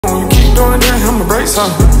break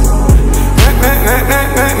some.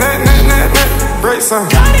 Break some.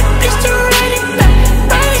 Got it, bitch, to run it back.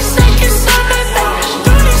 30 seconds on my back.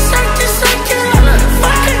 Do this like this like you like.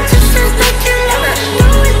 Fuck it just as like you like. Do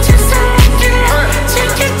it just like you like.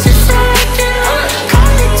 Take it just like you like.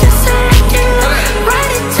 Call it just like you like.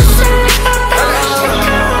 Ride it just like my back. Take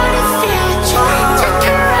her on a field trip. Take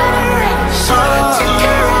her on a race. Take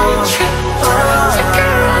her on a trip. Take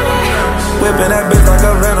her on a house. Whipping that bitch like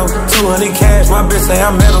a rental. 200 cash, my bitch say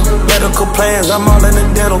I'm mental. Medical plans, I'm all in the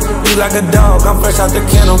dental. You like a dog, I'm fresh out the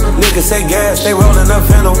kennel. Niggas say gas, they rollin' up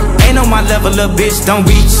fennel. Ain't on my level, little bitch, don't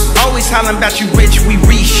reach. Always hollering about you rich, we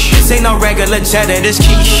reach. This ain't no regular cheddar, this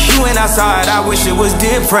quiche. You ain't outside, I wish it was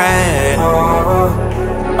different.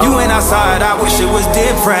 You ain't outside, I wish it was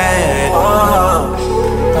different.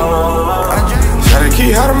 Try to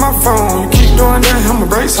keep out of my phone, you keep doing that, I'ma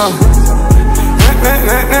break some.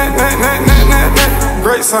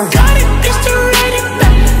 Break some. Got it, bitch, to run it back.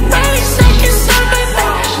 30 seconds on my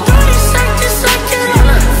back. Do this like this like you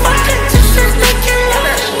like. Fuck it just as like you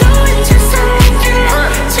like. Do it just like you like.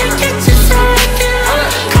 Take it just like you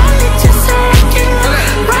like. Call it just like you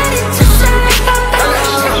like. Ride it just like my back.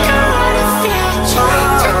 Take her on a field trip.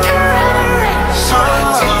 Take her on a race.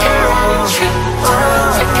 Take her on a trip.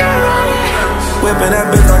 Take her on a house. Whipping that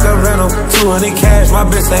bitch like a rental. 200 cash, my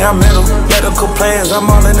bitch say I'm mental. Medical plans, I'm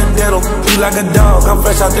all in the dental. You like a dog, I'm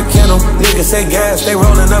fresh out the kennel. Niggas say gas, they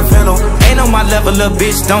rollin' up fennel. Ain't on my level, little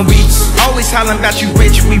bitch, don't reach. Always hollering about you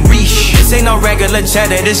rich, we reach. This ain't no regular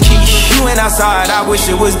cheddar, this quiche. You ain't outside, I wish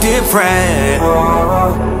it was different.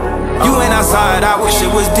 You ain't outside, I wish it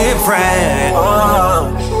was different.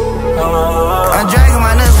 I'm dragging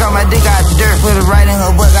my nuts, got my dick out the dirt. Put it right in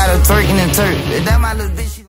her butt, got her twerking and turk. That my little bitch.